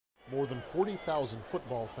More than 40,000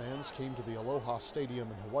 football fans came to the Aloha Stadium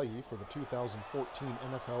in Hawaii for the 2014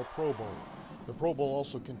 NFL Pro Bowl. The Pro Bowl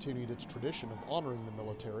also continued its tradition of honoring the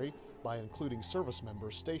military by including service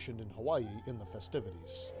members stationed in Hawaii in the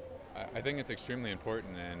festivities. I think it's extremely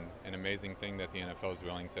important and an amazing thing that the NFL is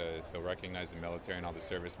willing to recognize the military and all the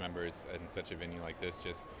service members in such a venue like this,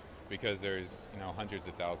 just because there's hundreds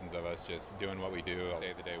of thousands of us just doing what we do,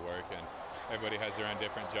 day-to-day work, and everybody has their own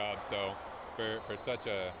different jobs. So for such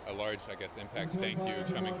a large, impact, thank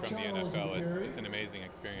you coming from the NFL. It's an amazing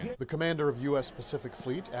experience. The commander of U.S. Pacific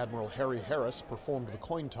Fleet, Admiral Harry Harris, performed the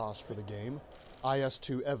coin toss for the game.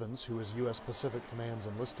 IS-2 Evans, who is U.S. Pacific Command's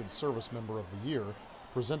enlisted service member of the year,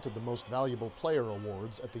 presented the Most Valuable Player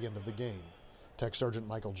awards at the end of the game. Tech Sergeant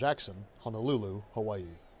Michael Jackson, Honolulu, Hawaii.